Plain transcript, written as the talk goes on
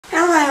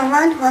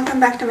everyone, welcome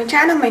back to my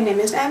channel. My name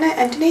is Anna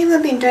and today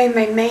we'll be doing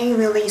my May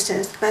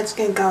releases. Let's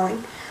get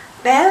going.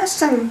 There are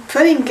some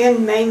pretty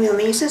good May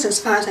releases as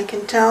far as I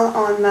can tell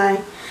on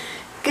my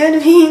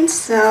Goodreads,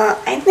 so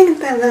I think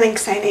they're really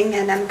exciting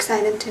and I'm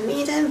excited to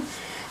read them.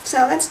 So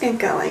let's get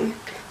going.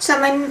 So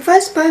my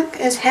first book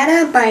is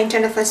Hera by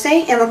Jennifer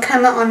Say. It will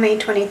come out on May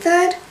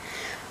 23rd.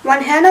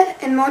 When Hera,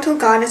 immortal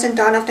goddess and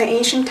daughter of the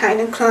ancient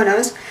titan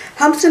Kronos,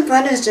 helps her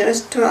brother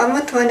Zeus to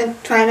overthrow the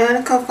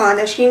tyrannical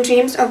father she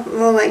dreams of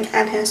ruling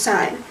at his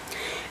side.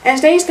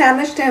 As they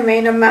establish their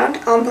reign on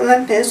Mount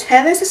Olympus,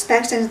 Hera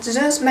suspects that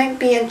Zeus might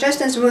be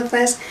just as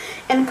ruthless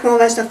and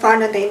cruel as the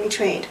father they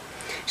betrayed.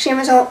 She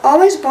was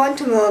always born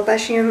to rule,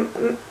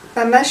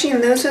 but must she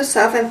lose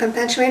herself in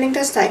perpetuating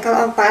the cycle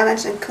of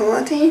violence and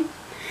cruelty?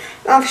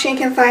 Or if she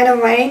can find a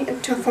way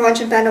to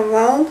forge a better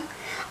world?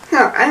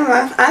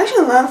 I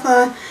actually love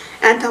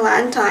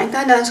Atalanta. I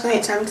thought that was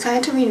great, so I'm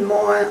excited to read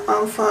more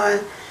of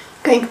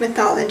Greek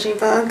mythology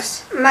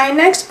books. My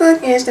next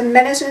book is The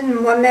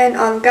Medicine Woman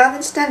of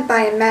Galveston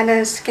by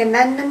Amanda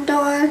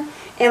Skenandor.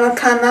 It will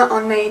come out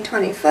on May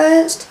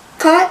 21st.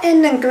 Caught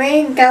in the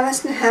Great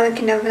Galveston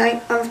Hurricane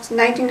of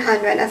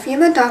 1900, a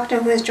female doctor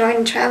who has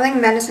joined a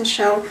traveling medicine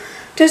show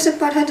to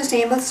support her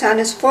disabled son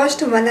is forced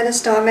to weather the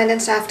storm and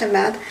its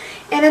aftermath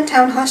in a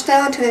town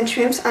hostile to the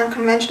troops'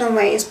 unconventional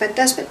ways but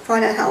desperate for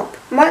their help.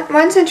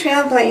 Once a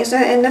trailblazer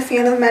in the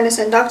field of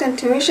medicine, Dr.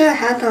 Teresa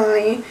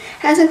Hatherley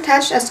hasn't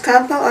touched a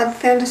scalpel or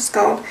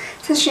stethoscope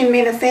since she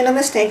made a fatal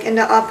mistake in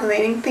the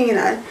operating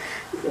theater.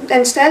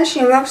 Instead,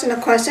 she works in a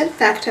corset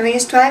factory,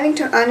 striving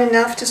to earn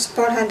enough to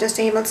support her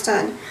disabled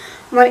son.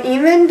 When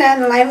even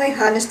that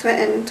livelihood is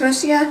threatened,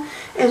 Teresa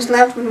is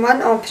left with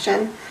one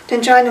option: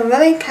 to join a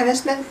really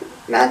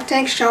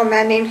charismatic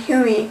showman named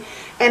Huey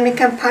and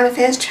become part of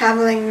his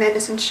traveling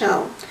medicine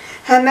show.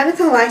 Her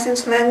medical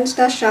license lends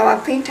the show a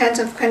pretense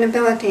of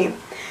credibility,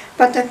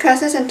 but the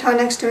curses and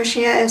tonics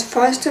Teresa is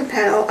forced to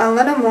peddle are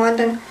little more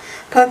than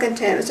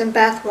purgatives and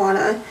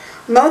bathwater.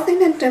 Loathing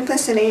the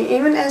duplicity,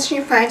 even as she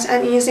finds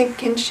uneasy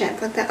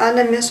kinship with the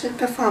other misfit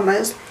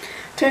performers,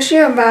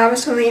 Teresa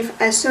vows to leave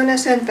as soon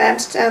as her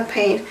debts are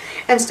paid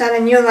and start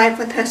a new life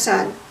with her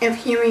son,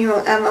 if Huey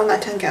will ever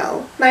let her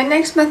go. My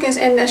next book is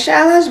In the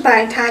Shallows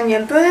by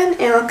Tanya Bruin.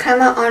 It will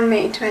come out on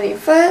May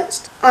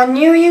 21st. On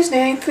New Year's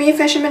Day, 3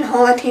 fishermen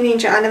haul a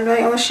teenager out of the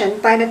ocean.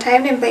 By the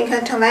time they bring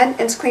her to land,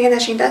 it's clear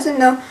that she doesn't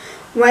know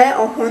where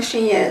or who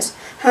she is.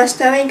 Her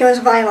story goes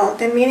viral.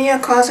 The media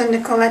calls her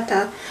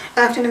Nicoletta,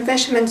 after the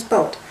fisherman's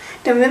boat.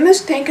 The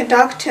rumors take a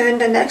dark turn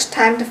the next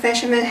time the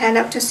fishermen head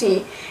up to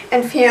sea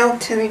and fail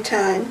to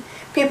return.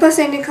 People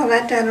say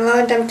Nicoletta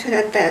lured them to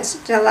their deaths,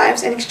 their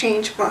lives in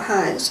exchange for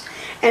hers.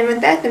 And with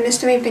that, the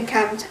mystery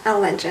becomes a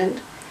legend.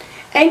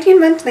 18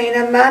 months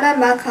later, Mada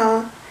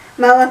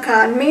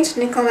Malakan meets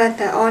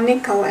Nicoletta, or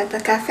Nico, at the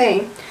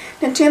cafe.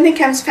 The two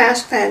become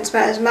fast friends,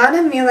 but as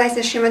Mada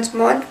realizes she wants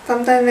more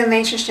from the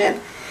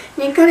relationship,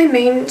 Nico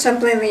remains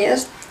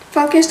oblivious,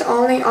 focused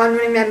only on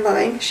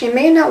remembering. She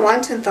may not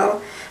want to,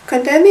 though.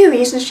 Could there be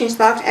reasons she's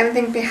locked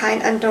everything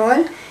behind a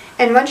door?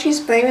 And once she's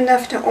brave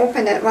enough to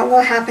open it, what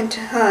will happen to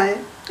her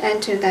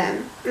and to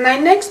them? My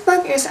next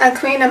book is A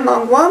Queen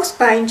Among Wolves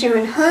by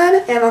June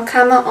Hood. It will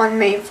come out on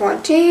May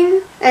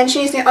 14. And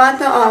she's the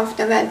author of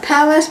The Red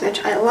Palace,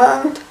 which I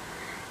loved.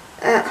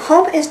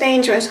 Hope is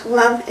dangerous,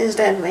 love is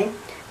deadly.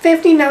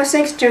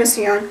 1506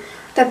 Joseon.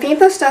 The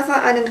people suffer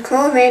under the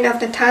cruel reign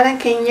of the Tana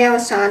king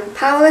Yeosan,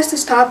 powerless to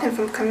stop him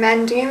from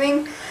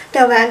commandeering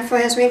the land for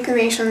his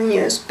recreational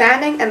use,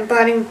 banning and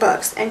burning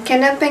books, and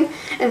kidnapping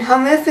and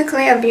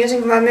horrifically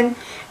abusing women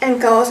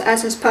and girls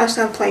as his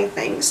personal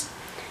playthings.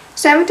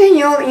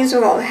 70-year-old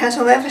Isolde has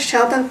lived a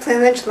sheltered,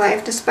 privileged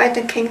life despite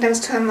the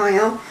kingdom's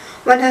turmoil.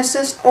 When her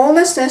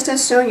older sister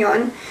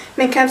Suyeon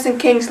becomes the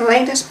king's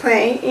latest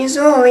prey,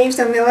 Isolde leaves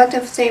the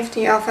relative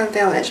safety of her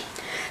village,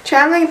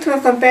 traveling through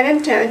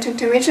forbidden territory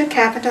to reach the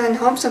capital in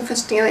hopes of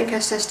stealing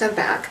her sister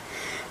back.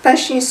 But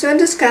she soon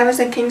discovers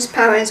the king's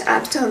power is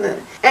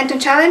absolute, and to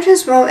challenge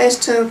his rule is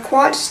to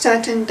court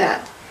certain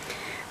death.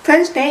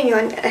 Prince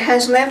Daeyeon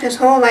has lived his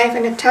whole life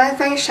in the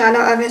terrifying shadow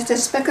of his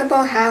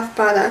despicable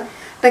half-brother,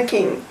 the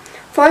king.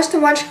 Forced to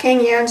watch King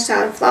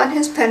Yeonsan flaunt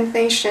his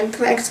plantation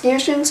through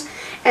executions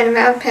and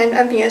rampant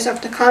abuse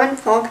of the common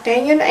folk,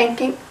 Daeyeon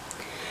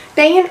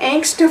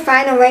aches to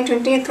find a way to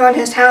dethrone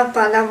his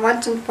half-brother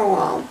once and for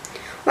all.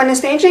 When the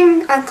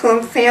staging a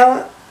coup,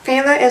 failure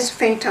is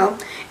fatal,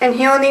 and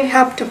he'll need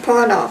help to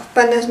pull it off,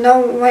 but there's no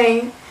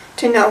way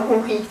to know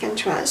who he can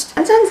trust.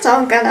 That sounds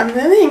so good, I'm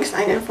really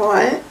excited for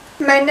it.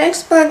 My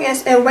next book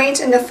is It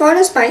Waits in the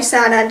Forest by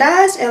Sada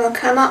Das. It will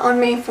come out on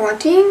May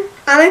 14.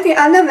 Unlike the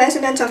other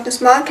residents of the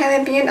small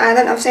Caribbean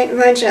island of St.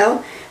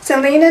 Virgil,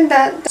 Selena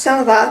da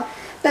Silva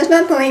does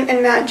not believe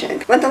in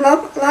magic. With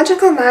a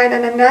logical mind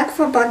and a knack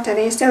for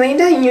botany,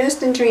 Selena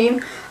used the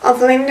dream of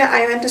leaving the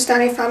island to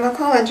study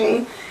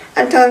pharmacology,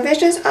 until a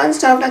vicious,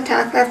 unsolved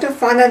attack left her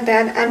father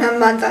dead and her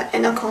mother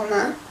in a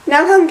coma.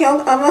 Now her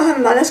guilt over her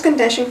mother's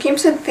condition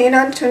keeps her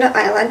tethered to the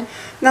island,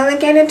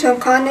 relegated to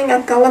conning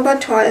a gullible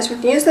tourist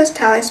with useless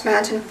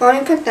talismans and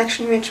phony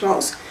protection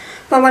rituals.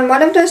 But when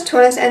one of those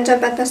tourists ends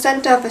up at the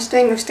center of a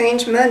string of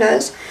strange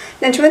murders,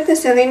 the truth that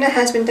Selena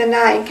has been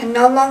denying can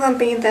no longer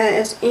be there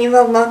as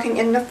evil lurking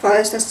in the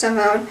forest that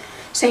surround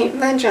St.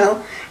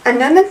 Virgil.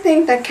 Another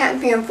thing that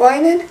can't be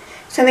avoided,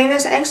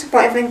 Selena's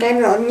ex-boyfriend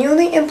Gabriel,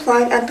 newly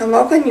employed at the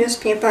local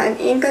newspaper and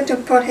eager to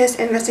put his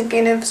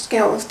investigative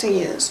skills to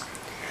use.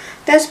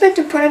 Desperate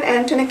to put an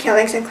end to the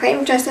killings and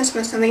claim justice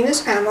for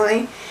Selena's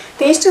family,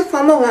 these two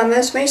former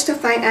lovers race to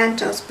find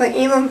answers, but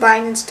evil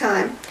bides its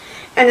time,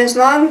 and his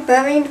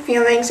long-buried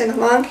feelings and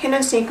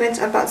long-hidden secrets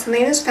about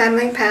Selena's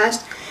family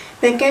past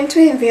begin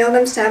to reveal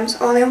themselves.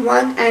 Only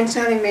one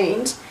answer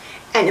remains,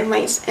 and it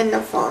waits in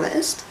the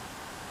forest.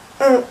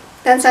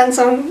 That sounds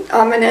so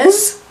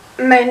ominous.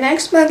 My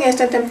next book is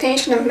The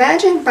Temptation of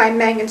Magic by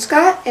Megan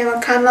Scott. It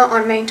will come out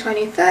on May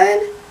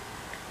 23rd.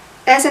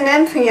 As an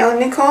embryo,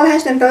 Nicole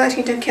has the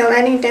ability to kill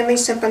any deadly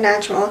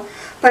supernatural,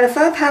 but if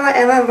her power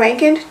ever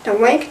awakened, the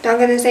Wake, the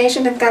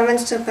organization that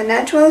governs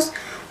supernaturals,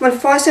 would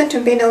force her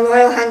to be the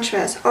loyal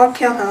huntress, or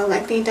kill her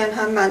like they did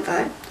her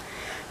mother.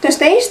 The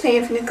stage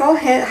thief, Nicole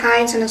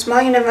hides in a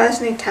small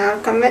university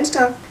town, convinced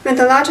of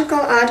mythological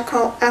art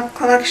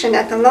collection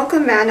at the local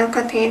manor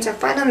contains a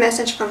final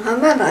message from her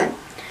mother.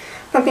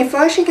 But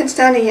before she can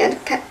study it,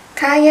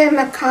 Kyan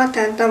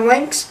McCarter, the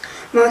Wake's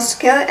most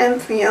skilled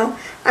embryo,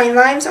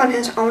 arrives on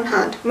his own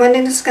hunt. When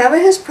they discover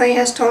his prey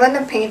has stolen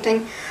the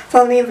painting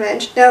for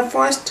leverage, they are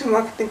forced to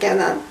work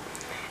together.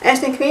 As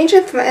the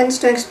creature threatens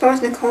to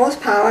expose Nicole's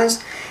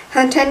powers,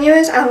 her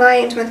tenuous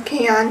alliance with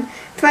Kyan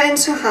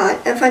threatens her heart.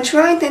 If her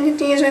true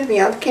identity is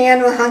revealed,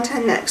 Kyan will hunt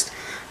her next.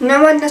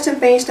 No one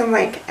disobeys the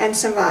Wake and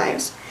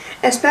survives,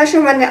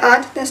 especially when the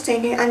art they're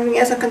seeking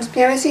unveils a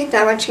conspiracy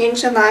that will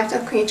change the lives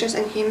of creatures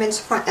and humans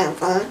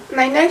forever.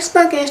 My next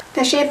book is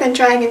The Shape of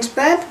Dragon's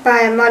Breath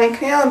by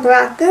Monocriel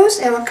Black Goose.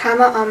 It will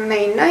come out on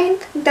May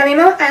 9th. The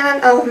remote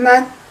island of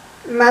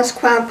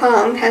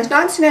Masquapong has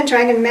not seen a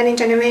dragon in many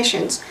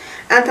generations.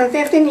 After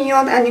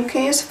 15-year-old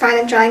Anukius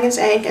finds a dragon's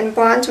egg and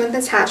bonds with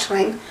its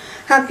hatchling,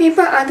 her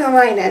people are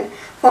delighted,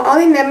 for all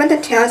remember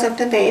the tales of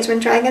the days when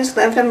dragons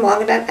lived in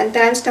Morgoth and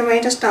danced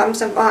away the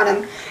storms of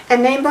autumn,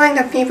 enabling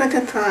the people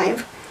to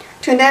thrive.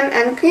 To them,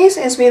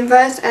 Anukius is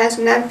reversed as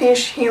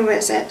Nampish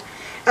Wizard,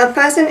 a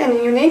person in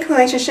a unique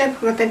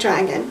relationship with the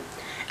dragon.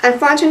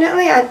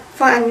 Unfortunately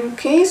for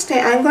Anukius, the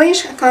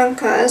English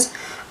conquerors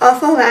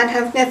of the land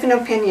have different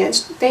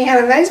opinions. They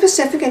have a very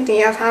specific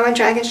idea of how a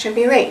dragon should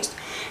be raised,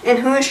 and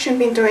who should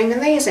be doing the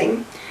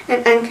raising,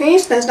 and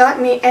Anukius does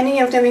not meet any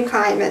of the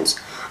requirements.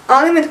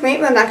 Only with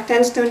great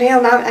reluctance do they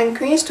allow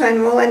Anukius to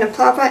enroll in a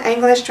proper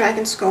English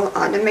dragon school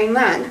on the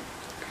mainland.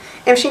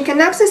 If she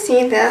cannot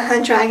succeed there,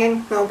 her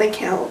dragon will be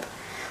killed.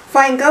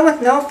 For a girl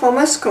with no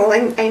formal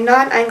schooling, a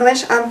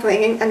non-English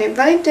upbringing, and a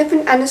very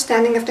different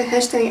understanding of the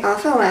history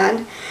of the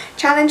land,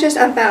 challenges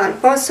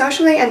abound, both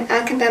socially and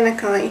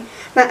academically,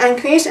 but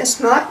Anukius is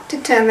smart,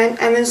 determined,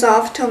 and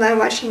resolved to learn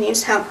what she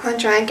needs help her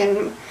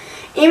dragon,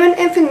 even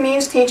if it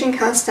means teaching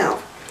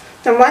herself.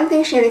 The one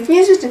thing she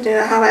refuses to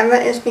do, however,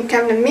 is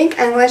become the meek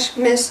English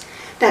miss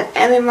that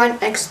everyone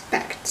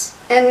expects.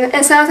 And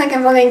it sounds like a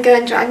really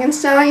good dragon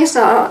story,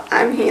 so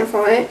I'm here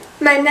for it.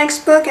 My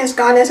next book is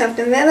Goddess of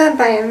the River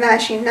by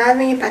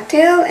Vaishnavi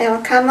Patil. It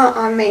will come out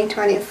on May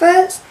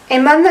 21st. A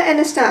mother and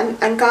a son,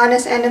 a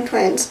goddess and a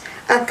prince,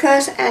 a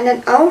curse and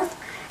an oath,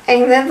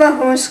 a river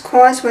whose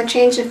course will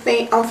change the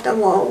fate of the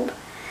world.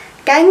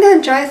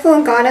 Ganga,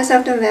 joyful goddess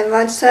of the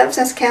river, serves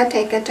as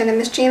caretaker to the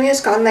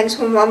mischievous godlings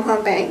who roam her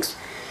banks.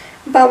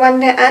 But when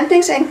their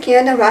antics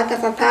incur the wrath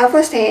of a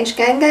powerful sage,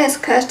 Ganga is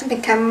cursed to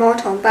become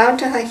mortal, bound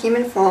to her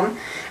human form,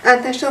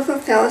 until she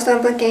fulfills the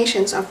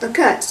obligations of the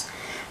curse.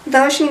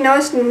 Though she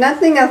knows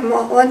nothing of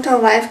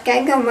mortal life,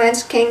 Ganga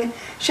weds King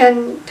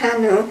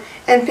Shantanu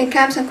and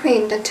becomes a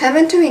queen,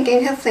 determined to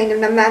regain her freedom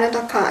no matter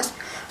the cost.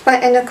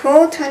 But in a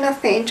cruel turn of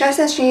fate, just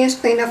as she is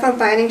freed of her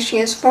binding, she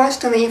is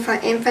forced to leave her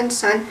infant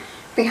son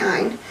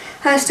behind.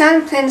 Her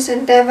son, Prince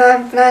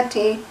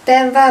Devavrata,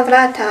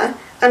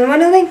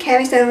 unwittingly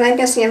carries the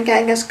legacy of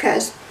Ganga's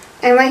curse,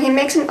 and when he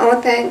makes an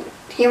oath that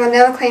he will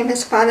never claim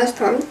his father's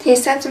throne, he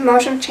sets in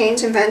motion chain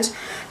events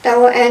that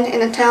will end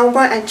in a terrible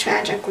and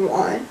tragic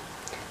war.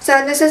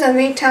 So this is a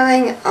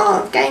retelling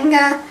of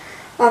Ganga,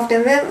 of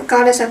the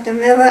goddess of the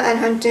river, and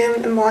her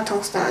doomed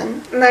immortal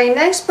son. My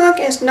next book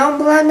is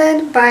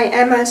No-Blooded by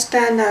Emma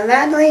Sterner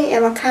Radley.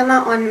 It will come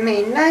out on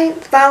May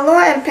 9th. Valor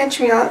and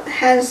Patriot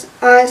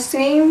are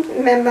esteemed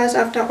members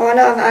of the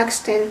Order of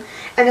Axton,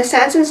 an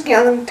assassin's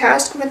guild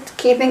tasked with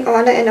keeping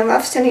order in the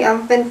rough city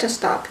of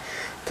Winterstock.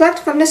 Plucked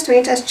from the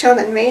streets as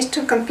children raised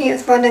to compete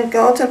for the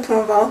guild's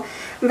approval,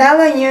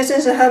 Valor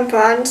uses her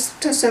bronze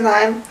to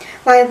survive,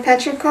 while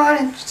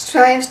Petrichor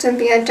strives to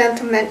be a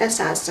gentleman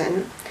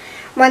assassin.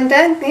 When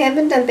they're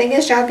given the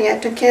biggest job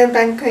yet to kill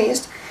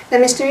Banquist, the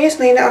mysterious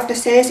leader of the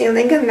city's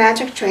illegal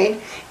magic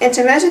trade, it's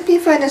a recipe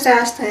for a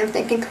disaster if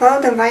they can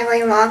quell the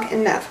rivalry long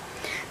enough.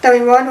 The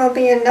reward will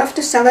be enough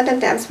to settle the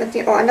debts with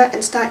the Order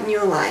and start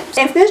new lives.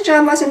 If this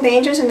job wasn't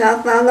dangerous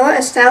enough, Valor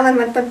is tasked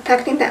with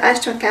protecting the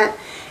Astrakhat,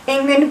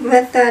 Ingrid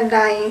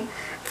Witherdai,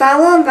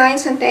 Fowler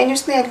finds them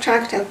dangerously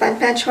attractive, but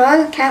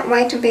Bertrand can't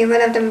wait to be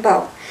rid of them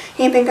both.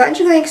 He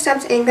begrudgingly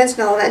accepts Ingrid's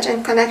knowledge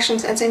and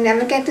connections as they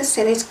navigate the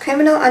city's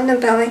criminal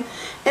underbelly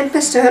in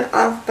pursuit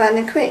of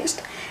Bernard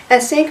Christ.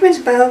 As secrets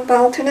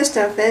boil to the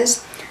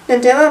surface, the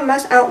duo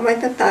must outwit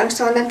the thugs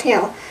on the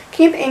tail,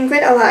 keep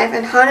Ingrid alive,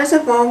 and hardest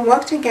of all,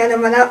 work together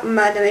without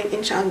murdering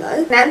each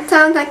other. That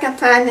sounds like a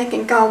plan that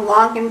can go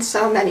wrong in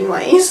so many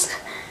ways.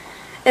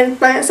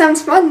 But it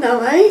sounds fun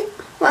though, right?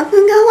 What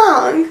can go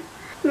wrong?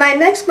 My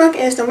next book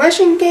is The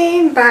Wishing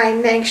Game by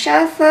Meg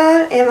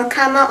Shaffer. It will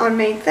come out on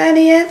May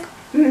 30th.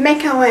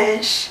 Make a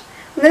wish.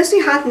 Lucy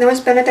Hart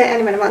knows better than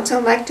anyone what it's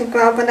like to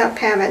grow up without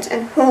parents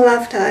and who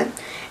loved her.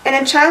 In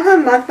a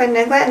childhood marked by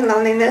neglect and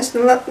loneliness,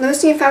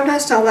 Lucy found her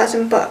solace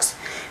in books,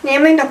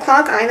 namely the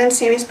Clock Island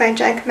series by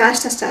Jack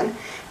Masterson.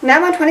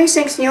 Now at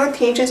 26-year-old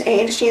teacher's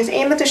age, she is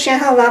able to share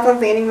her love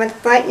of reading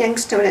with bright young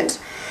students,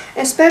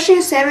 especially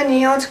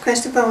 7-year-old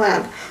Christopher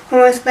Lamb, who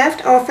was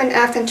left orphaned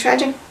after the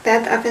tragic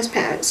death of his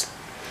parents.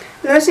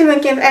 Lucy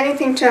would give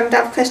anything to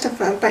adopt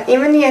Christopher, but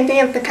even the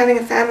idea of becoming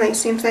a family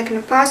seems like an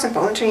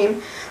impossible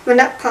dream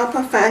without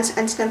proper funds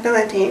and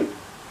stability.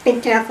 Be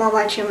careful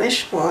what you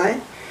wish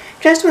for.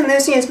 Just when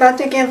Lucy is about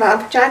to give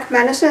up, Jack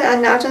Madison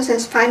announces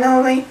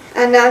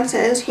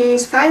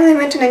he's finally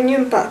written a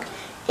new book.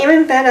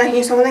 Even better,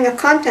 he's holding a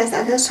contest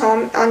at his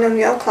home on the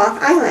real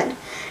Clock Island,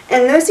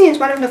 and Lucy is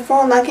one of the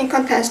 4 lucky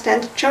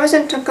contestants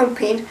chosen to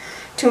compete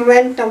to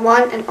win the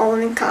one and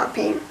only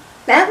copy.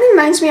 That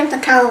reminds me of the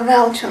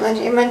Caravel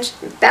trilogy, which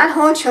that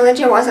whole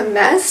trilogy was a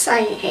mess.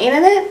 I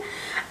hated it.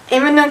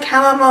 Even though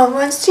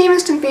Caravel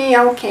seems to be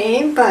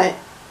okay, but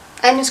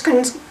I just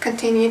couldn't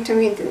continue to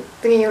read the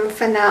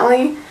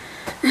finale.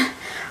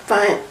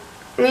 But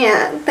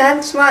yeah,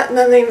 that's what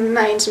Lily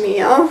reminds me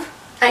of.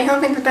 I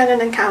hope it's better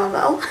than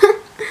Caravel.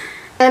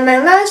 And my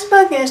last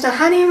book is The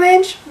Honey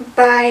Witch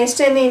by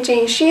Sidney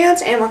J.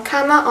 Shields and will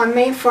come out on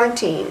May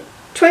 14.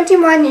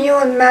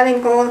 21-year-old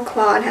Marigold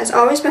Claude has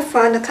always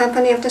preferred the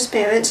company of the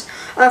spirits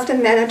of the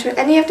meadow to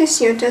any of the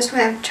suitors who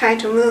have tried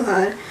to woo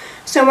her.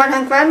 So when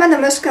her grandmother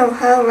must go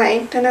her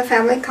way to the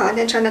family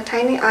cottage on the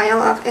tiny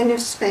isle of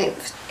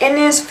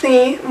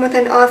Innisfree with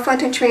an offer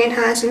to train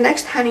her as the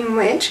next Honey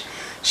Witch,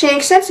 she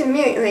accepts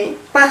immediately.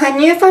 But her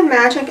newfound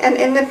magic and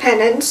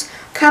independence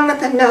come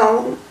with the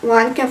no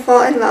one can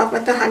fall in love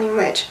with the Honey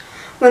Witch.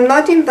 When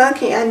Lottie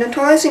Berkey, a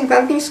notoriously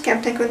grumpy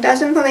skeptic who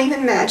doesn't believe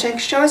in magic,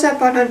 shows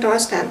up on her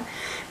doorstep,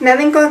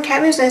 Marigold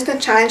can't resist the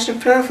challenge to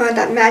prove her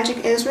that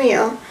magic is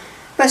real.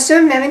 But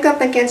soon Marigold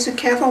begins to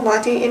care for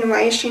Lottie in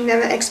ways she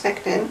never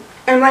expected.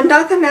 And when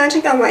darker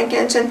magic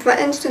awakens and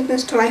threatens to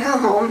destroy her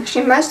home,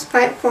 she must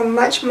fight for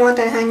much more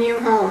than her new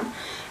home,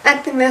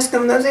 at the risk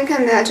of losing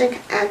her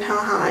magic and her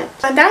heart.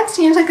 But that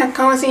seems like a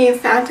cozy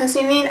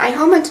fantasy read. I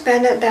hope it's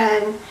better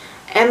than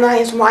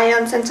Emily's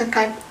Wild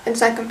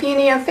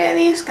Encyclopedia of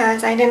Fairies,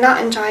 because I did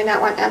not enjoy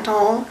that one at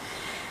all.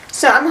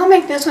 So I'm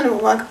hoping this one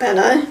will look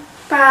better.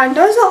 But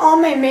those are all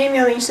my main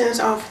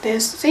releases of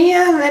this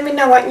year. Let me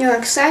know what you're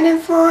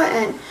excited for,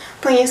 and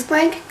please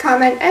like,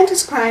 comment, and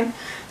subscribe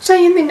so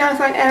you'll be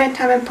notified every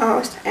time I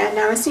post. And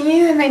I will see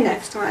you in my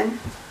next one.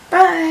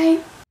 Bye!